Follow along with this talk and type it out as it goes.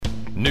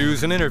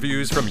News and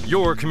interviews from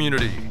your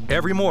community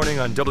every morning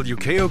on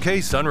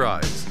WKOK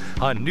Sunrise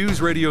on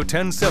News Radio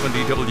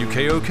 1070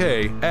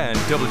 WKOK and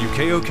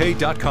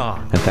WKOK.com.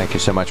 And thank you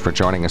so much for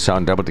joining us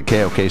on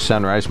WKOK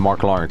Sunrise.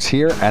 Mark Lawrence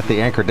here at the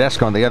anchor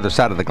desk on the other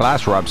side of the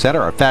glass. Rob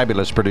Setter, our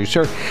fabulous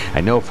producer.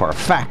 I know for a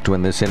fact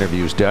when this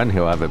interview is done,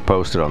 he'll have it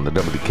posted on the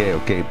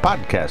WKOK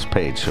podcast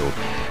page. So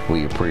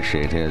we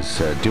appreciate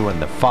his doing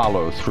the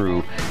follow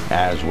through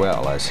as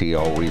well as he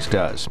always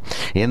does.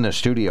 In the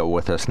studio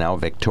with us now,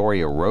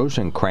 Victoria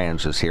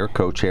Rosancrans is here,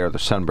 co-chair of the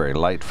Sunbury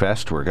Light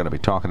Fest. We're going to be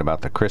talking about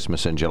the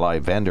Christmas in July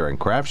vendor and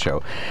craft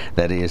show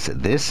that is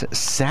this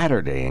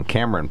Saturday in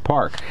Cameron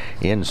Park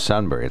in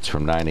Sunbury. It's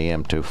from 9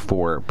 a.m. to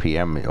 4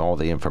 p.m. All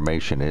the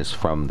information is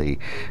from the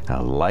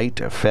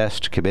Light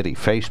Fest Committee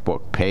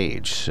Facebook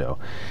page. So,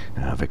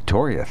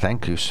 Victoria,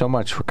 thank you so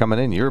much for coming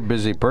in. You're a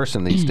busy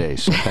person these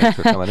days, so thanks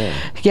for coming in.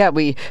 Yeah,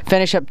 we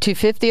finish up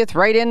 250th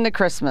right into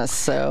Christmas,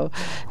 so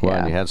well,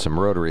 and you had some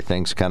Rotary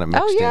things kind of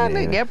mixed in. Oh,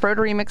 yeah, yep,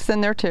 Rotary mixed in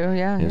there too,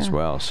 yeah. As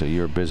well, so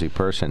you're a busy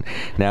person.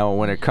 Now,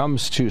 when it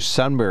comes to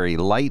Sunbury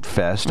Light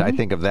Fest, I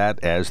think of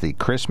that as the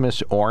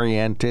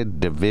Christmas-oriented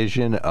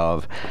division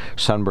of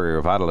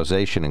Sunbury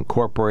Revitalization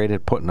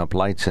Incorporated, putting up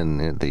lights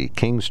in the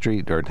King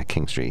Street,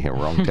 here,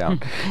 wrong town,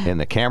 in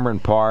the Cameron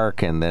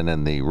Park, and then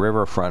in the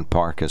Riverfront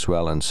Park as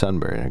well in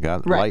Sunbury. I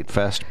got Light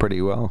Fest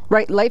pretty well.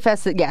 Right, Light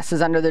Fest, yes,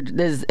 is under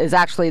is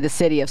actually the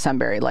City of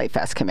Sunbury Light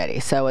Fest Committee,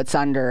 so it's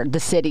under the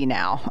city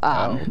now.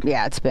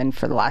 Yeah, it's been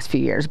for the last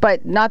few years,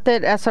 but not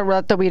that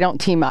that we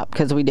don't team up,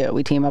 because we do.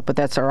 We team up with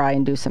SRI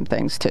and do some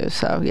things too.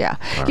 So yeah,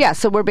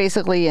 so we're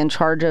basically in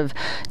charge of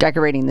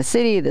decorating the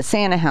city, the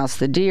Santa house,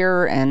 the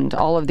deer, and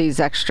all of these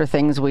extra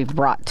things we've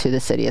brought to the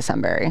city of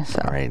Sunbury.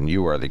 So. All right, and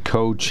you are the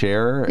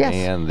co-chair,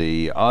 and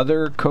the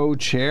other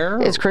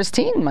co-chair is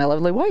Christine, my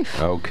lovely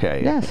wife.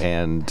 Okay, yes.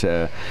 And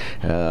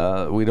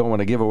we don't want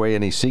to give away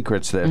any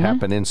secrets that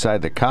happen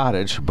inside the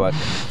cottage, but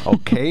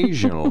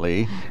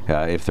occasionally,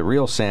 if the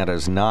real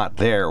Santa's not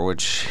there,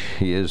 which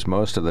he is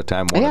most of the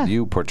time, one of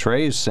you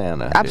portrays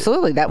Santa.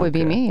 Absolutely, that would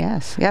be me.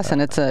 Yes,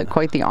 and it's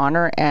quite the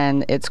honor,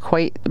 and it's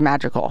quite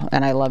magical,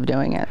 and I love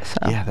doing it.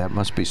 So. Yeah, that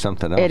must be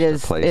something else. It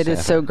is. It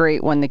is so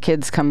great when the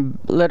kids come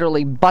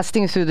literally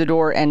busting through the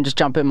door and just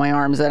jump in my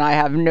arms, and I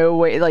have no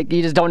way. Like,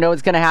 you just don't know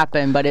what's going to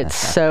happen. But it's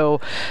so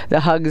the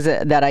hugs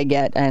that I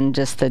get and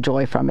just the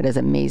joy from it is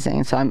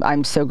amazing. So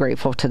I'm so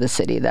grateful to the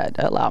city that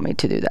allowed me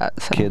to do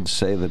that. So. Kids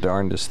say the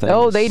darndest things.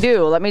 Oh, they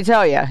do. Let me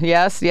tell you.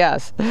 Yes,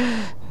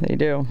 they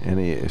do.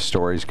 Any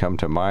stories come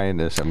to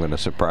mind? I'm going to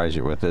surprise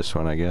you with this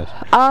one, I guess.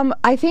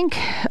 I think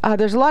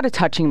there's a lot of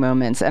touching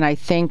moments, and I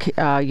think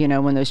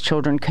when those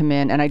children come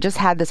in, and I just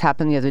had this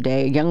happen the other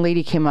day. A young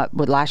lady came up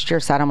last year,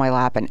 sat on my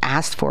lap, and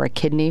asked for a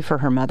kidney for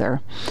her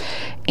mother.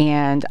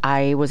 And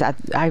I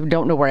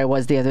don't know where I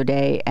was the other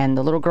day, and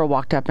the little girl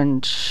walked up,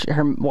 and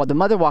the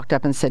mother walked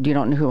up and said, "You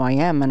don't know who I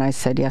am?" And I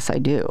said, "Yes, I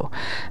do."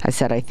 I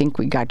said, "I think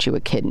we got you a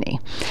kidney."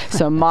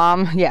 So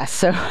Mom, yes.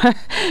 So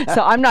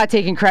I'm not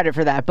taking credit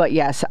for that, but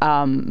yes,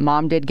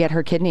 Mom did get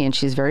her kidney, and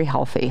she's very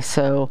healthy.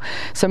 So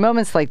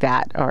moments like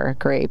that are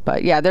great.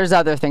 But yeah, there's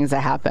other things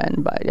that happen.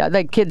 But yeah,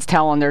 the kids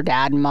tell on their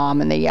dad and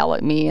mom, and they yell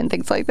at me and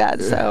things like that.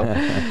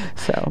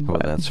 Well,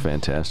 that's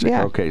fantastic.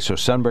 Yeah. Okay, so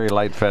Sunbury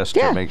Light Fest,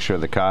 to make sure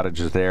the cottage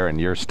is there and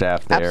your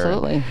staff there.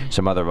 Absolutely.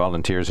 Some other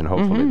volunteers, and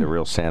hopefully the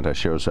real Santa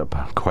shows up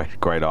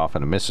quite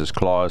often. And Mrs.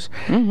 Claus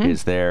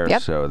is there.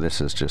 Yep. So this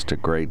is just a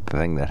great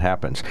thing that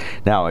happens.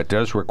 Now, it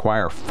does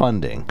require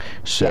funding.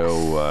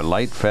 So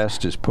Light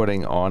Fest is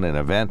putting on an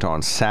event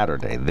on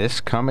Saturday, this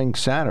coming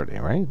Saturday,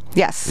 right?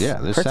 Yes. Yeah,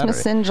 this Christmas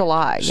Saturday. in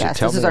July. So yes.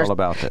 Tell me all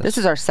about this. This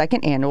is our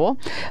second annual.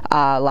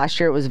 Last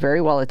year it was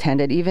very well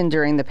attended, even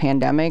during the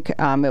pandemic.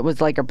 It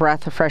was like a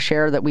breath of fresh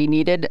air that we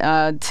needed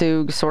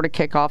to sort of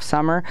kick off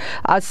summer.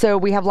 So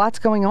we have lots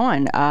going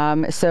on.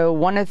 So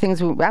one of the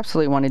things we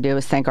absolutely want to do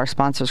is thank our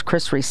sponsors,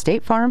 Chris Reese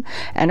State Farm,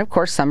 and of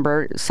course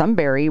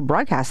Sunbury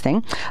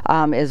Broadcasting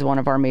is one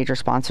of our major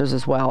sponsors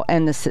as well,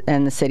 and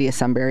the City of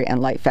Sunbury and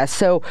Light Fest.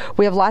 So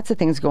we have lots of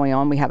things going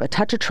on. We have a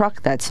Touch a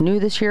Truck that's new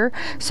this year,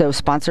 so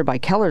sponsored by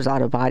Keller's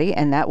Auto Body,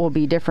 and that will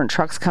be different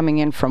trucks coming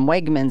in from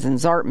Wegmans and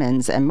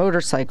Zartmans and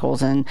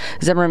motorcycles and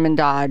Zimmerman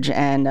Dodge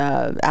and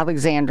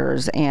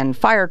Alexander's and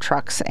fire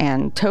trucks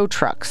and tow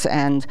trucks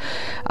and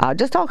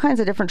just all kinds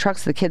of different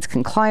trucks the kids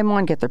can climb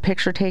on, get their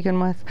picture taken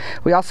with.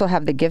 We also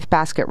have the gift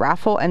basket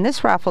raffle, and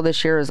this raffle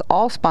this year is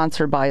all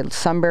sponsored by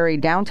Sunbury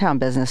downtown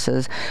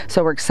businesses,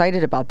 so we're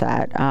excited about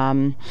that.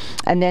 And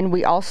then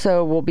we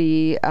also will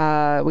be,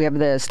 we have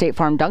the State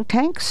Farm dunk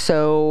tank,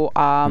 so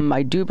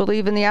I do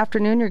believe in the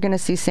afternoon you're going to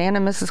see Santa,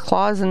 Mrs.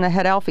 Claus, and the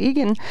head elf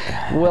Egan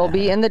will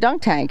be in the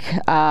dunk tank.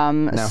 Now,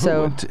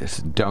 who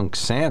would dunk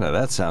Santa?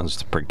 that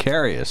sounds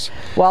precarious.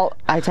 Well,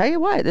 I tell you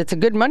what, it's a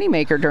good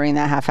moneymaker during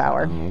that half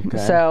hour. Okay.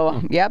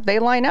 So, yep, they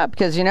line up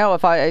because,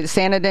 if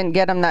Santa didn't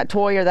get them that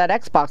toy or that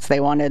Xbox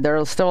they wanted,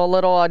 they're still a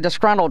little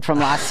disgruntled from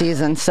last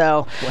season.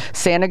 So,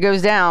 Santa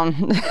goes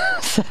down.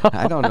 So.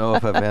 I don't know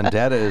if a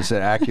vendetta is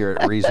an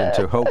accurate reason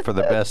to hope for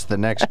the best the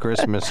next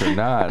Christmas or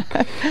not.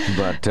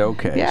 But,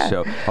 okay. Yeah.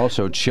 So,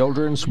 also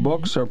children's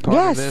books are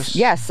part of this?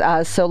 Yes.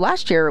 So,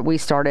 last year we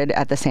started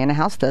at the Santa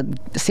House, the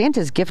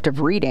Santa's Gift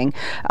of Reading.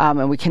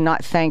 And we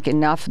cannot thank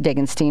enough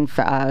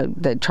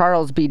the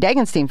Charles B.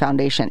 Degenstein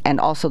Foundation and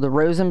also the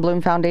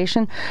Rosenblum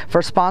Foundation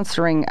for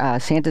sponsoring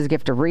Santa's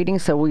Gift of Reading.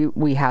 So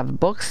we have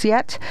books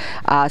yet.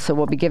 So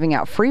we'll be giving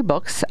out free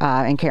books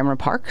in Cameron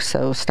Park.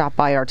 So stop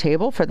by our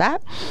table for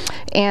that.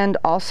 And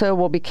also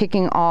we'll be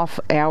kicking off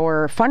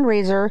our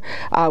fundraiser.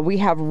 We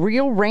have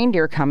real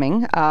reindeer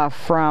coming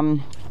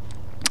from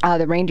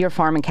the Reindeer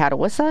Farm in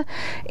Catawissa.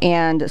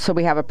 And so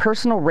we have a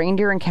personal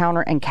reindeer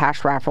encounter and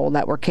cash raffle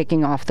that we're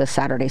kicking off this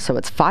Saturday. So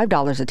it's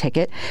 $5 a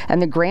ticket. And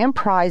the grand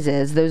prize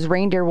is those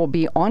reindeer will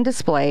be on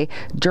display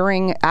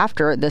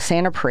after the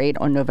Santa Parade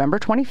on November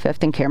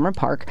 25th in Cameron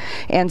Park.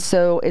 And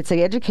so it's an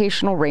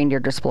educational reindeer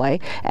display.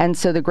 And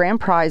so the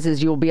grand prize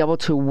is you'll be able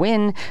to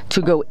win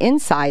to go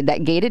inside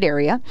that gated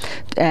area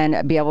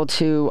and be able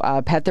to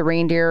pet the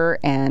reindeer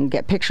and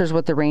get pictures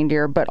with the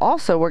reindeer. But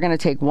also we're going to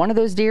take one of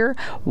those deer,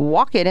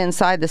 walk it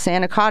inside the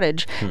Santa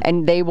cottage,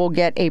 and they will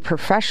get a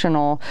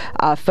professional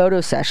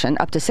photo session,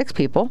 up to 6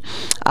 people,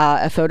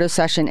 a photo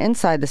session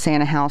inside the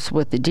Santa house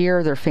with the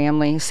deer, their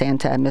family,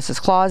 Santa and Mrs.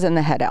 Claus, and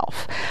the head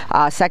elf.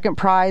 Second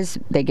prize,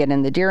 they get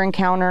in the deer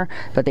encounter,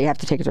 but they have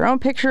to take their own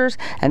pictures.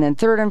 And then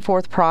third and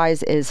fourth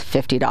prize is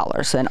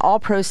 $50. And all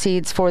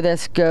proceeds for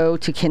this go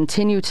to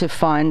continue to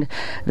fund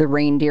the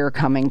reindeer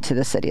coming to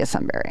the city of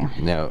Sunbury.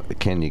 Now,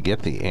 can you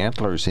get the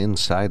antlers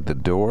inside the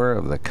door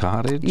of the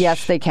cottage?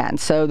 Yes, they can.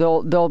 So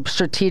they'll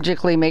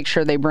strategically make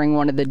sure they bring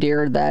one of the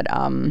deer that,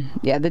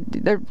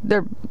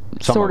 they're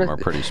Some sort of them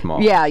are pretty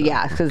small.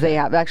 Yeah, because they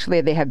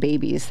have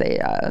babies.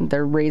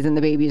 They're raising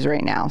the babies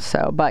right now.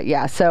 So, but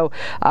yeah, so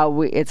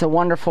it's a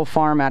wonderful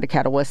farm out of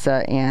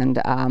Catawissa,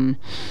 and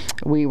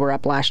we were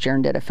up last year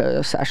and did a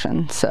photo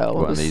session.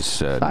 So these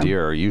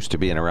deer are used to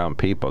being around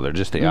people. They're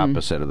just the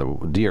opposite of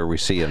the deer we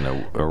see in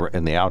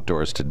the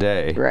outdoors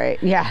today.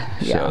 Right. Yeah.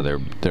 So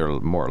they're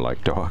more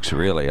like dogs,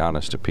 really.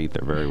 Honest to Pete,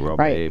 they're very well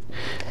behaved.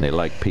 They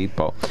like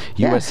people.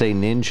 USA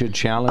Ninja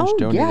Challenge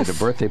donated a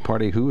birthday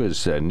party. Who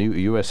is new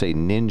USA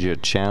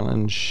Ninja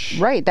Challenge?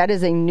 Right. That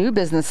is a new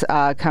business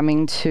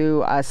coming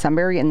to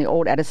Sunbury in the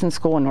old Edison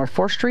School on North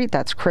 4th Street.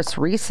 That's Chris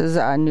Reese's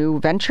new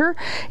venture.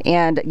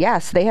 And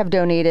yes, they have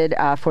donated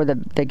for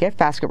the gift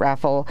basket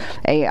raffle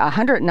a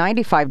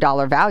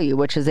 $195 value,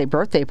 which is a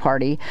birthday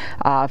party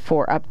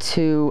for up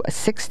to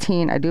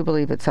 16, I do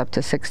believe it's up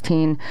to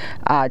 16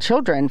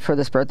 children for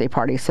this birthday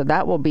party. So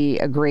that will be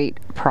a great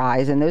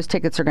prize. And those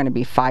tickets are going to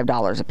be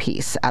 $5 a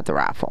piece at the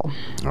raffle.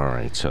 All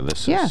right, so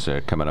this is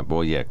coming up.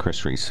 Well,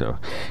 Chris Reese. So,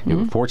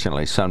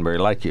 fortunately, Sunbury,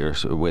 like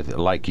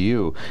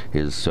you,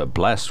 is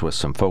blessed with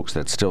some folks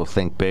that still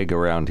think big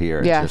around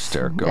here. Yes. Just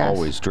are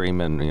always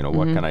dreaming.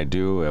 What can I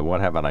do?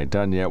 What haven't I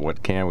done yet?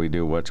 What can we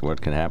do?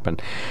 What can happen?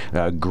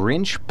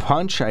 Grinch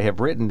Punch. I have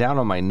written down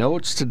on my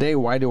notes today.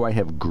 Why do I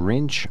have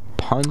Grinch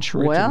Punch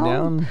written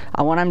down?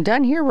 When I'm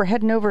done here, we're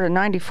heading over to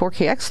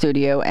 94KX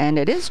studio, and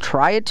it is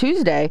Try It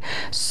Tuesday.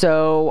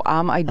 So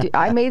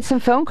I made some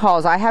phone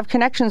calls. I have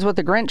connections with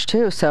the Grinch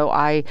too. So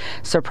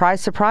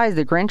surprise,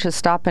 the Grinch is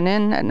stopping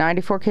in at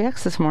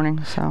 94KX this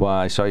morning. So. Well,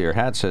 I saw your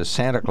hat says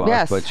Santa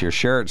Claus, but your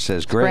shirt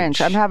says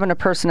Grinch. I'm having a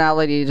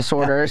personality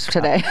disorder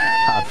today.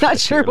 Not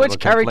sure which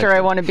character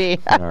I want to be.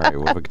 All right.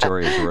 Well,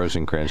 Victoria's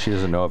Rosancrans. She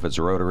doesn't know if it's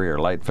Rotary or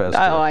Light Fest.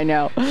 Oh, I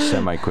know.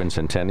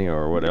 Semi-quincentennial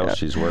or what else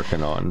she's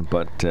working on.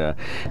 But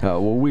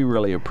we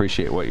really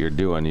appreciate what you're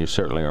doing. You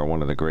certainly are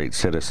one of the great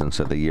citizens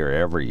of the year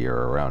every year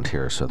around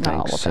here. So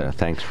thanks,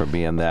 thanks for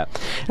being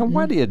that. And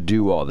why do you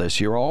do all this?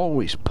 You're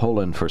always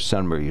pulling for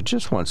Sunbury. You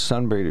just want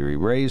Sunbury to be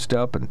raised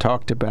up and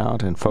talked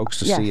about, and folks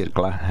to see it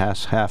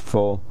glass half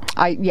full.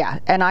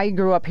 And I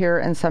grew up here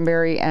in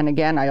Sunbury, and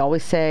again, I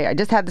always say, I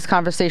just had this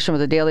conversation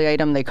with a Daily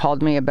Item. They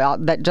called me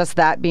about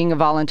that being a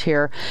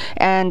volunteer,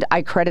 and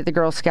I credit the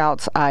Girl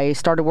Scouts. I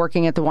started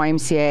working at the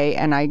YMCA,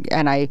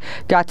 and I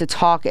got to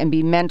talk and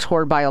be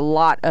mentored by a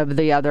lot of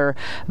the other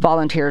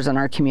volunteers in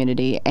our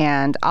community.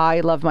 And I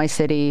love my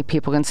city.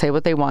 People can say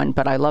what they want,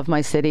 but I love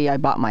my city. I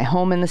bought my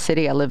home in the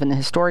city. I live in the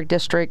historic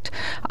district.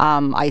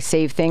 I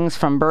save things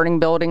from burning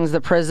buildings,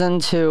 the prison,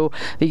 to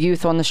the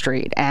youth on the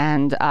street.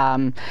 And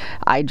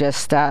I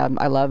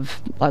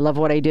love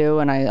what I do,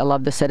 and I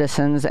love the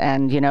citizens.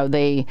 And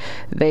they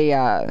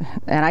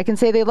and I can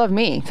say they love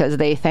me because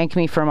they thank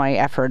me for my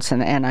efforts,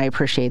 and I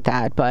appreciate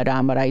that. But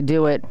I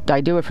do it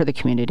for the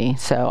community.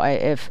 So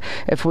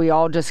if we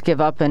all just just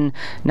give up and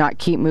not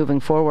keep moving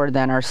forward,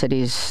 then our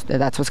cities,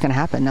 that's what's going to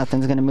happen.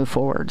 Nothing's going to move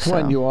forward. So.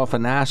 When you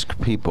often ask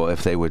people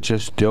if they would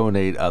just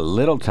donate a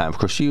little time, of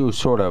course, you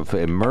sort of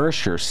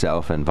immerse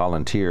yourself in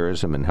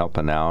volunteerism and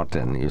helping out,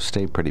 and you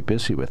stay pretty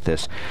busy with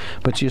this.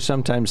 But you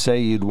sometimes say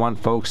you'd want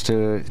folks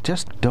to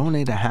just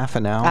donate a half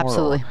an hour.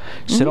 Absolutely.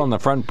 Sit on the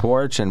front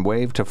porch and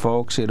wave to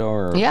folks, you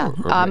know.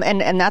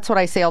 And that's what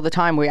I say all the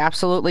time. We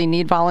absolutely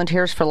need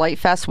volunteers for Light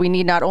Fest. We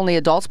need not only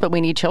adults, but we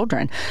need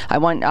children. I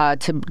want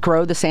to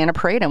grow the Santa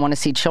Parade. I want to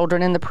see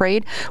children in the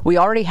parade. We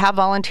already have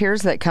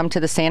volunteers that come to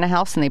the Santa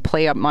house and they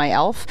play up my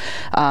elf,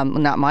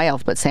 not my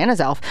elf, but Santa's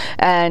elf.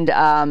 And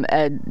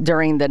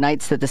during the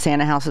nights that the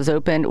Santa house is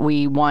open,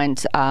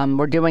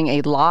 we're doing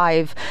a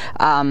live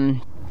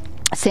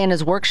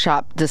Santa's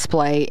workshop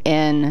display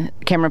in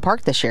Cameron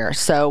Park this year.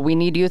 So we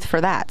need youth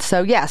for that.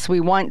 So yes, we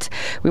want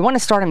to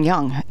start them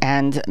young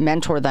and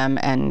mentor them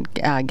and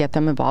get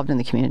them involved in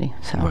the community.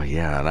 So. Well,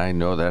 yeah, and I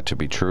know that to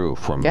be true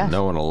from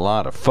knowing a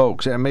lot of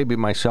folks, and maybe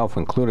myself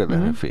included,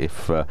 that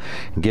if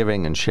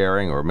giving and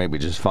sharing or maybe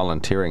just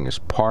volunteering is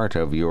part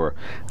of your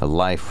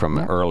life from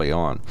early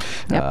on,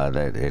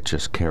 that it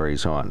just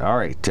carries on. All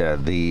right,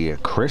 the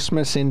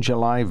Christmas in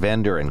July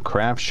Vendor and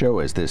Craft Show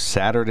is this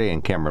Saturday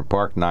in Cameron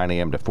Park, 9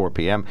 a.m. to 4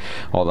 p.m.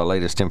 All the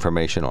latest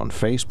information on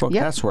Facebook.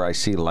 Yep. That's where I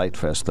see Light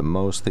Fest the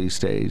most these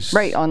days.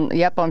 Right, on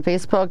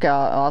Facebook.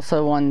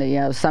 Also on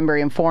the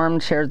Sunbury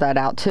Informed shares that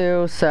out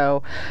too.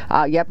 So,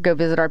 go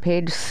visit our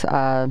page,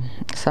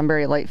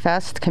 Sunbury Light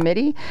Fest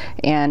Committee,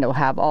 and it'll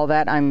have all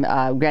that. I'm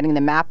getting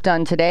the map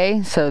done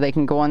today, so they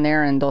can go on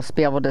there and they'll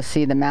be able to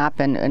see the map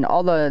and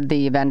all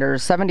the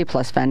vendors, 70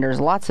 plus vendors,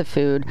 lots of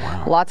food,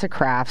 lots of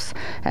crafts,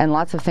 and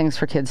lots of things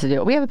for kids to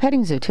do. We have a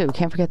petting zoo too.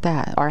 Can't forget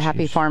that. Our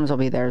Happy Farms will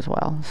be there as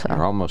well. So.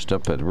 We're almost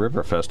up at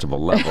River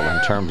Festival level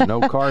in terms of no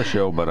car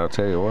show, but I'll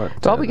tell you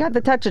what. Well, we got the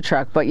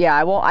Touch-A-Truck, but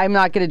I'm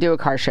not going to do a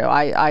car show.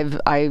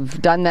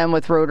 I've done them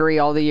with Rotary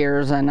all the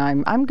years, and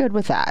I'm good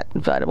with that.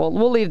 But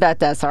we'll leave that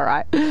to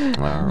SRI.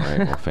 All right.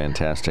 Well,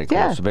 fantastic.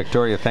 Well, so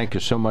Victoria, thank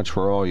you so much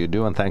for all you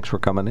do, and thanks for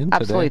coming in today.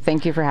 Absolutely.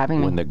 Thank you for having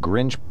me. When the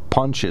Grinch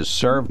punch is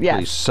served,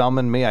 please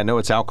summon me. I know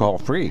it's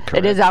alcohol-free,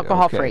 correct? It is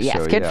alcohol-free,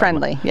 yes. So,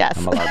 kid-friendly, yes.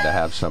 I'm allowed to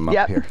have some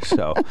up here.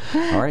 So,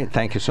 all right.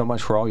 Thank you so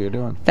much for all you're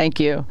doing. Thank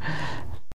you.